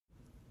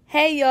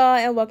Hey y'all,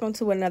 and welcome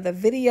to another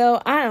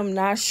video. I am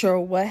not sure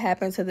what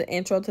happened to the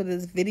intro to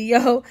this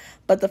video,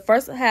 but the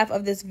first half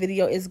of this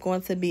video is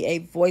going to be a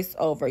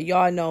voiceover.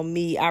 Y'all know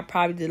me, I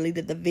probably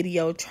deleted the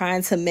video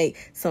trying to make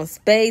some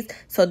space,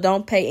 so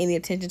don't pay any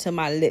attention to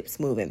my lips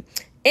moving.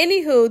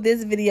 Anywho,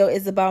 this video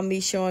is about me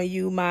showing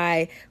you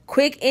my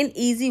quick and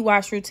easy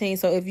wash routine.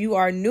 So if you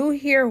are new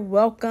here,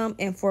 welcome,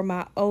 and for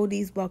my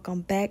oldies,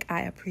 welcome back.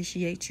 I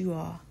appreciate you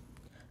all.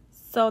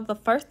 So the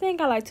first thing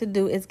I like to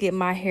do is get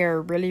my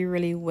hair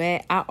really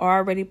wet. I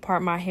already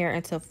part my hair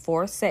into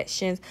 4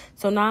 sections.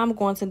 So now I'm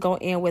going to go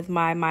in with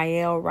my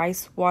Mael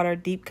Rice Water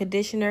Deep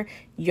Conditioner.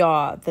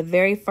 Y'all, the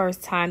very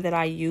first time that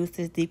I used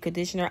this deep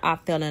conditioner, I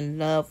fell in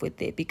love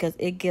with it because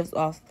it gives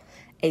off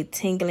a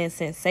tingling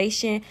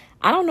sensation.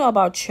 I don't know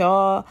about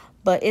y'all,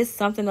 but it's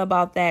something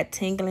about that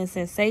tingling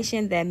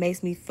sensation that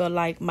makes me feel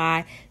like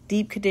my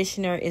deep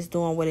conditioner is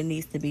doing what it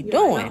needs to be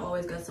doing. I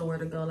always got somewhere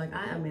to go. Like,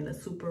 I am in a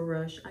super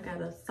rush. I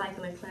got a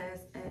cycling class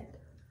at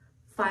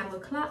 5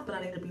 o'clock, but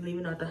I need to be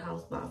leaving out the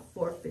house by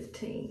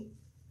 4:15.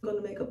 I'm going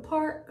to make a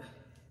part,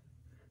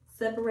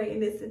 separating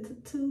this into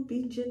 2.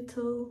 Be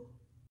gentle.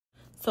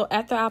 So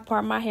after I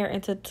part my hair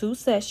into 2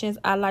 sessions,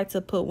 I like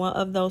to put one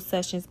of those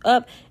sessions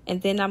up,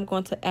 and then I'm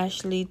going to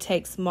actually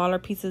take smaller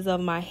pieces of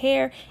my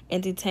hair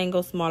and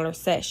detangle smaller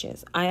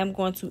sections. I am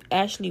going to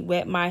actually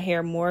wet my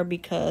hair more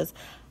because,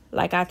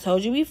 like I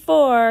told you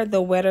before,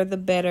 the wetter the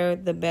better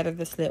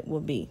the slip will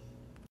be.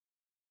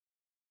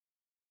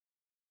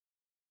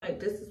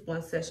 Like, this is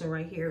one session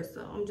right here,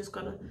 so I'm just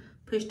gonna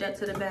push that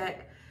to the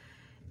back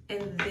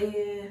and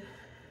then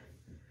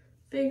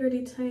finger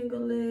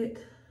detangle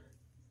it.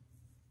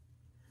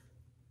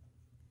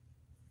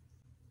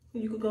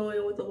 You could go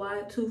in with a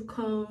wide tooth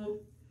comb,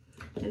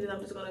 and then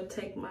I'm just gonna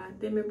take my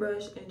Demi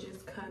brush and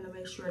just kind of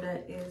make sure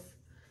that is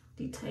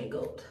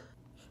detangled.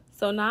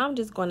 So now I'm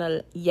just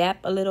gonna yap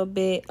a little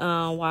bit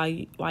while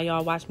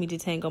y'all watch me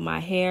detangle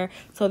my hair.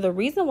 So the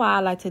reason why I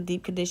like to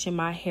deep condition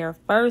my hair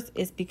first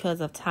is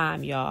because of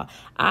time, y'all.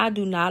 I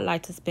do not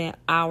like to spend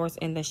hours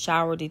in the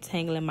shower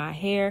detangling my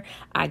hair.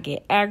 I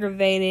get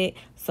aggravated.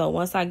 So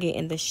once I get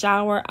in the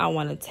shower, I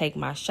want to take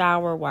my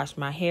shower, wash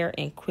my hair,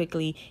 and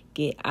quickly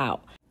get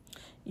out.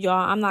 Y'all,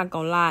 I'm not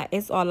gonna lie,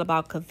 it's all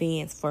about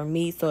convenience for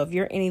me. So if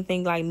you're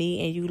anything like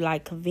me and you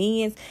like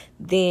convenience,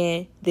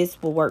 then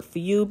this will work for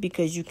you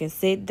because you can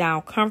sit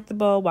down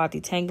comfortable while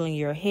detangling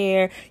your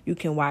hair. You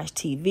can watch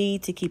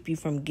TV to keep you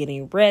from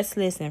getting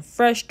restless and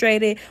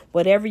frustrated,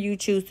 whatever you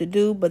choose to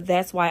do. But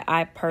that's why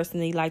I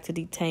personally like to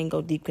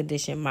detangle, deep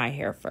condition my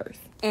hair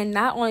first. And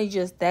not only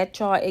just that,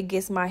 y'all, it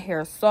gets my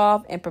hair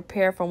soft and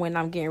prepared for when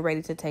I'm getting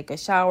ready to take a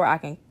shower. I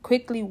can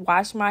quickly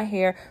wash my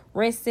hair,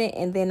 rinse it,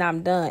 and then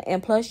I'm done.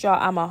 And plus,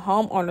 y'all, I'm a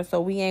homeowner,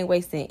 so we ain't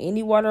wasting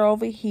any water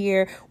over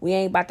here. We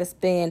ain't about to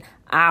spend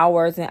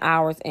hours and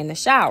hours in the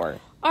shower.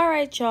 All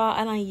right, y'all,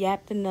 I done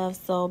yapped enough,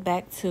 so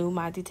back to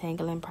my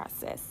detangling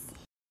process.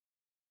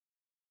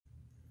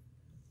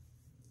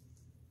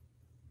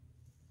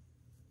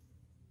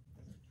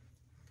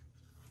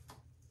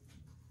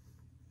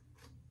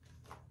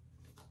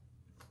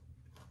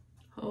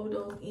 Hold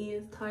those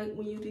ends tight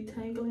when you're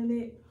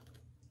detangling it.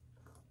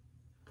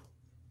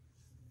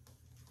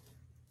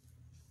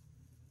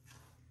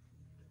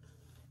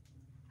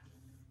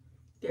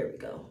 There we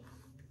go.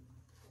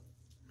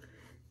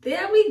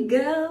 There we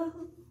go.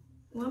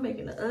 Well, I'm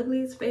making the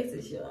ugliest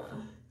faces,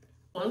 y'all.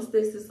 Once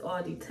this is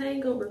all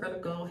detangled, we're gonna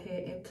go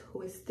ahead and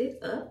twist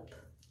it up.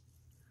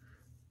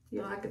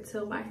 Y'all, I can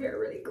tell my hair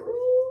really grew.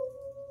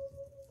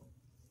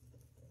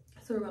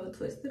 So we're gonna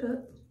twist it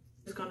up.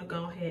 Just gonna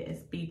go ahead and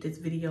speed this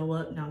video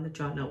up now that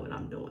y'all know what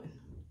I'm doing.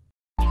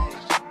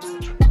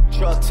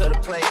 Truck to the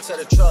plane, to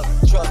the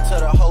truck to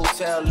the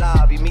hotel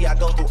lobby. Me, I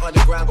go through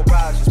underground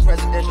garages,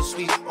 presidential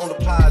suite on the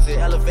plaza,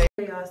 elevator.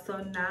 Y'all,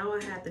 so now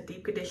I have the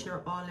deep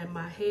conditioner all in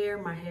my hair.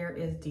 My hair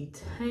is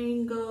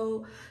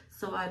detangled,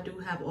 so I do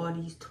have all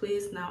these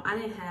twists. Now, I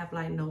didn't have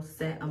like no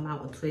set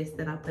amount of twists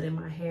that I put in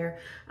my hair.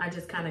 I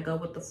just kind of go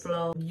with the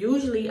flow.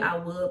 Usually I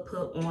would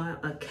put on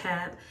a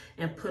cap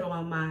and put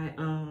on my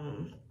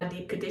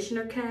deep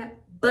conditioner cap,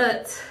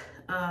 but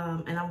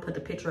and I'm gonna put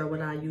the picture of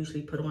what I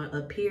usually put on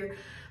up here.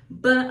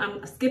 But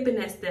I'm skipping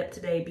that step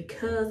today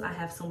because I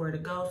have somewhere to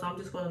go. So I'm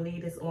just gonna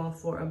leave this on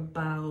for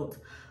about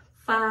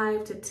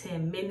 5 to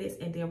 10 minutes,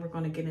 and then we're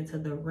going to get into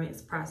the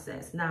rinse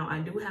process. Now, I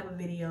do have a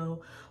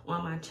video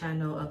on my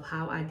channel of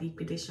how I deep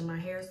condition my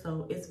hair,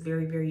 so it's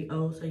very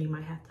old, so you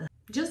might have to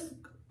just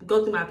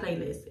go through my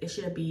playlist. It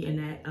should be in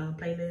that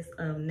playlist,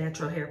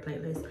 natural hair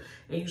playlist,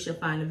 and you should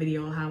find a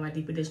video on how I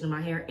deep condition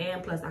my hair.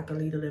 And plus, I can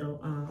leave a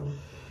little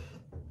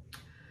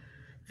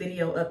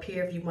video up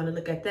here if you want to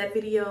look at that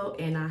video,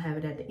 and I'll have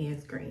it at the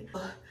end screen.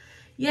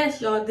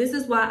 Yes, y'all, this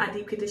is why I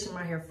deep condition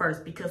my hair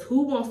first, because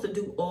who wants to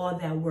do all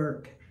that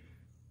work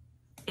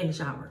in the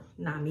shower?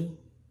 Not me.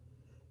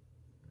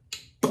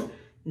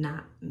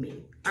 Not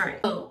me. All right.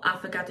 Oh, I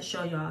forgot to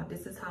show y'all.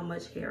 This is how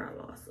much hair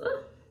I lost.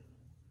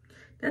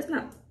 That's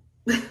not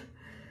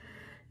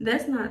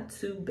that's not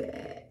too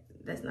bad.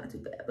 that's not too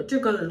bad. But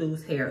you're gonna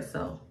lose hair,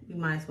 so you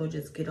might as well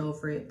just get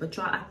over it. But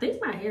y'all, I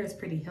think my hair is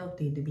pretty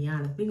healthy, to be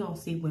honest. We're gonna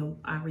see when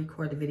I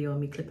record the video of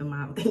me clipping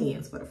my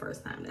ends for the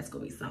first time. That's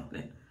gonna be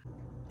something.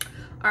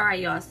 All right,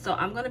 y'all, so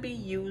I'm gonna be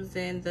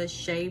using the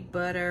Shea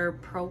Butter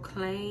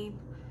Proclaim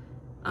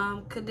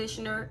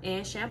conditioner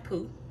and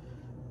shampoo.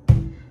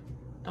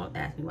 Don't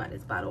ask me why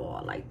this bottle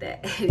all like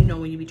that. You know,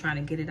 when you be trying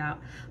to get it out.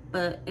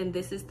 And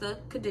this is the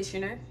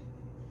conditioner.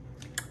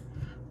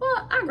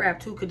 Well, I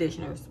grabbed 2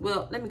 conditioners.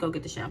 Well, let me go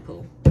get the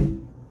shampoo.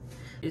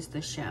 It's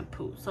the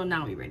shampoo. So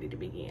now we're ready to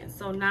begin.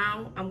 So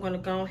now I'm gonna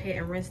go ahead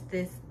and rinse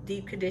this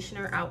deep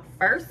conditioner out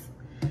first.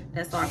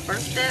 That's our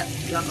first step.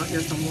 Y'all gonna hear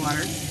some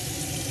water.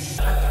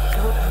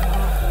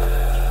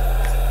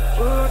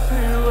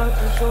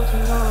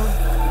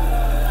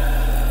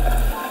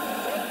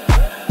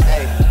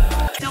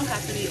 Don't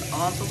have to be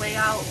all the way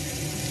out.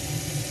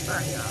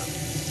 Sorry, y'all.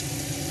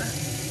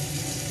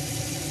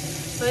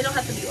 So it don't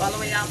have to be all the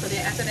way out. So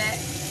then after that,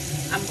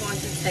 I'm going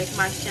to take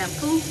my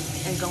shampoo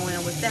and go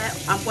in with that.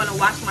 I'm going to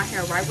wash my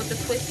hair right with the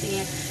twist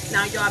in.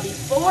 Now, y'all,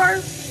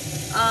 before,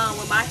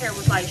 when my hair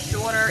was like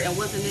shorter and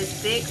wasn't this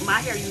thick,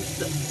 my hair used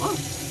to,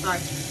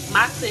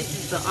 my twist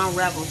used to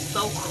unravel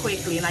so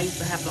quickly, and I used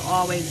to have to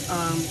always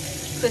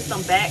twist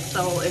them back.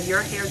 So if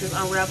your hair just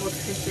unravels,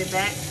 twist it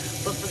back.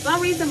 But for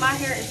some reason, my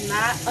hair is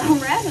not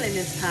unraveling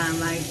this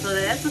time. So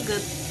that's a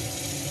good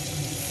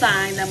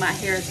sign that my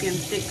hair is getting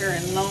thicker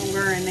and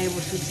longer and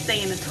able to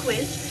stay in the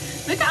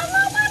twist. Look how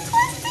long my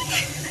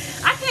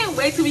twist. I can't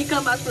wait till we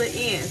come up to the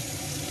end.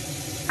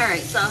 All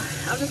right, so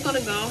I'm just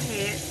gonna go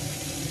ahead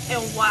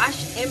and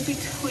wash in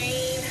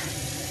between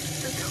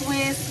the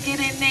twists. Get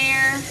in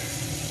there.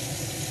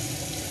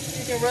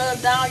 You can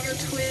rub down your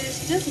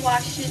twist. Just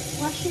wash your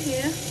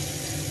hair.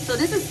 So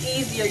this is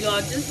easier,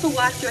 y'all, just to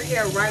wash your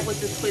hair right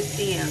with the twist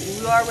in.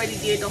 We already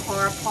did the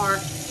hard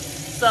part.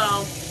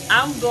 So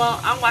I'm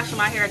washing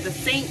my hair at the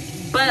sink,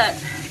 but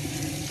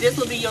this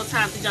will be your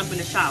time to jump in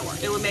the shower.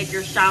 It will make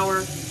your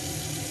shower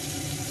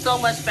so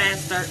much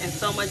faster and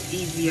so much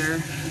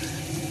easier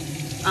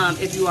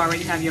if you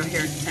already have your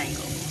hair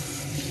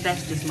detangled.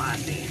 That's just my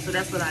opinion. So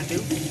that's what I do.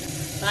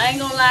 So I ain't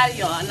gonna lie to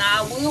y'all.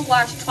 Now I will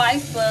wash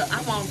twice, but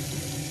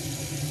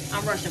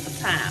I'm rushing for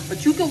time.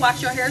 But you can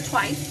wash your hair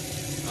twice.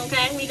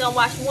 Okay, we gonna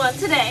wash one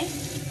today.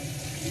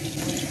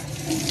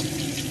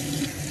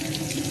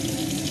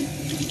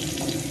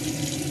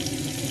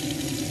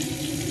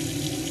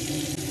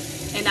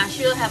 And I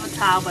should have a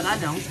towel, but I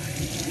don't.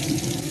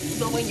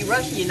 But when you're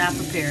rushing, you're not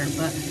prepared.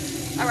 But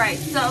all right,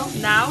 so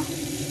now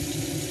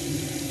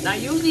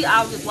usually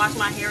I'll just wash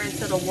my hair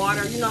into the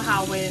water. You know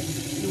how when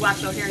you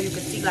wash your hair, you can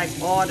see like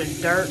all the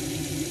dirt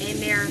in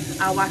there.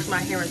 I'll wash my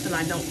hair until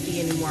I don't see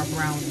any more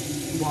brown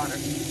water.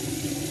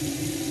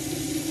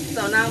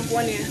 So now I'm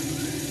going in.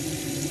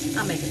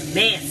 I'm making a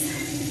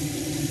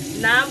mess.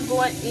 Now I'm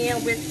going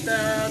in with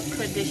the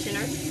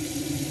conditioner.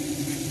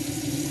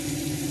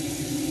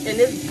 In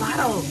this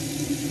bottle.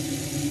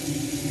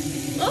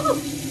 Oh.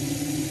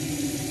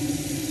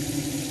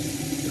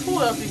 Who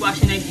else be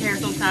washing their hair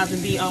sometimes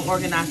and be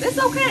unorganized? It's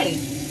okay.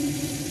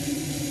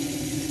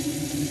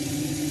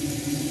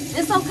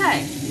 It's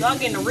okay. Y'all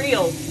getting a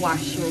real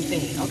wash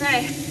routine,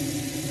 okay?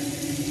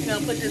 You're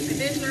gonna put this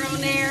conditioner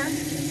on there.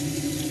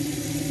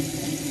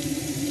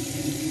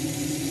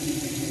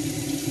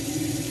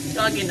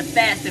 Y'all getting the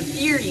fast and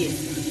furious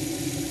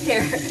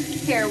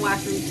hair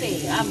wash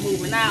routine. I'm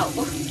moving out.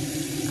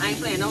 I ain't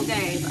playing no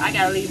games. I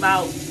gotta leave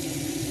out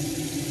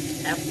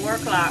at 4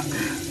 o'clock.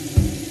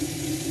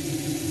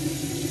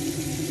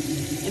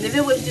 And if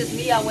it was just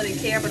me, I wouldn't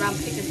care, but I'm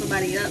picking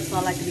somebody up, so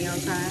I like to be on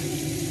time.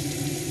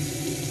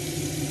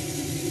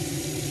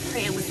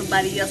 Praying with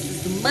somebody else for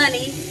some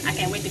money. I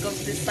can't wait to go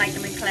to this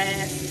cycling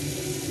class.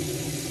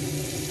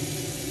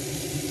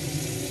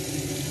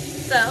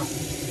 So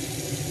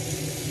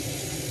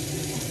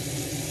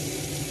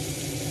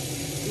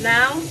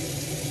now,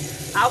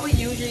 I would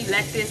usually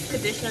let this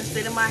conditioner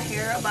sit in my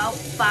hair about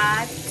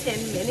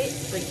 5-10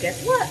 minutes. But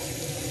guess what?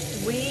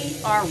 We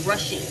are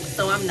rushing,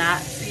 so I'm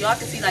not. So y'all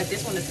can see like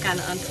this one is kind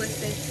of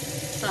untwisted.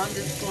 So I'm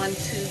just going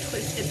to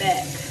twist it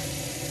back.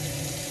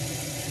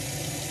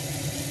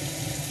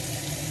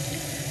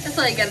 That's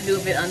all you gotta do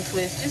if it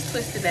untwist. Just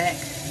twist it back.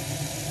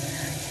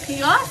 Can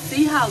y'all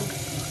see how,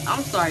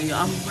 I'm sorry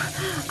y'all,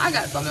 I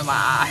got something in my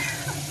eye.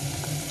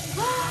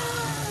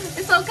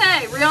 It's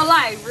okay, real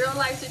life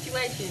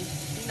situation,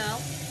 you know.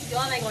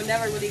 Y'all ain't gonna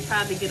never really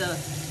probably get a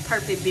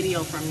perfect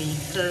video from me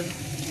because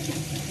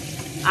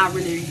I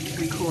really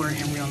record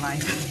in real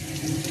life.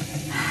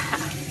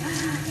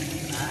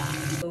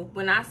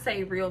 When I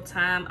say real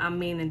time, I'm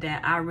meaning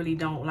that I really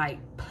don't like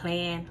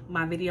plan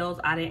my videos.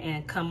 I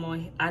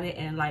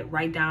didn't like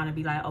write down and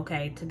be like,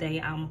 okay, today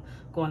I'm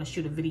going to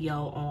shoot a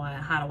video on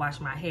how to wash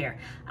my hair.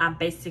 I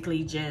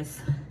basically just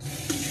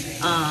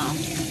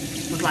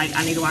was like,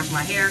 I need to wash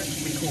my hair,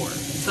 record.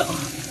 So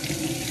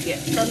yeah,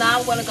 so now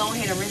I'm gonna go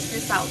ahead and rinse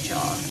this out,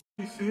 y'all.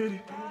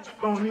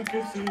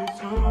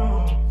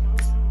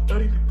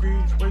 30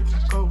 degrees, way too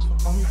cold, so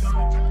hold me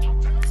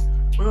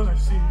tight.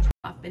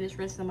 I finished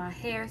rinsing my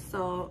hair,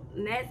 so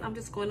next I'm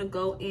just going to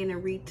go in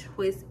and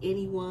retwist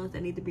any ones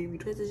that need to be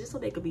retwisted just so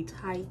they could be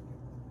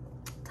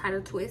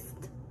tighter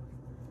twist.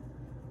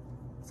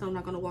 So I'm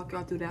not going to walk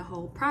y'all through that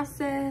whole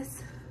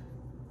process,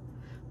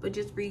 but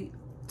just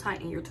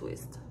re-tighten your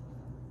twist.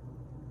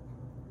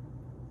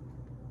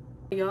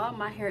 Y'all,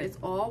 my hair is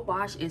all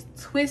washed, it's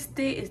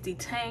twisted, it's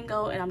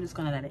detangled, and I'm just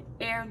gonna let it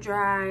air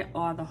dry.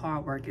 All the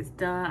hard work is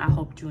done. I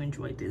hope you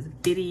enjoyed this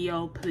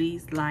video.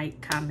 Please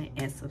like, comment,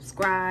 and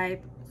subscribe.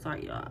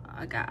 Sorry y'all,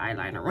 I got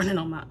eyeliner running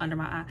on under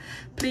my eye.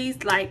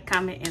 Please like,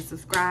 comment, and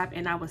subscribe,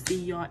 and I will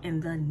see y'all in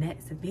the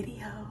next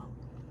video.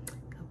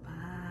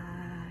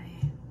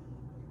 Goodbye.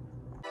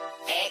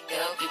 Act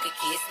up, you could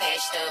get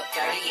snatched up.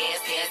 Dirty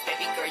ass,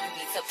 baby girl, you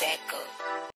need to back up.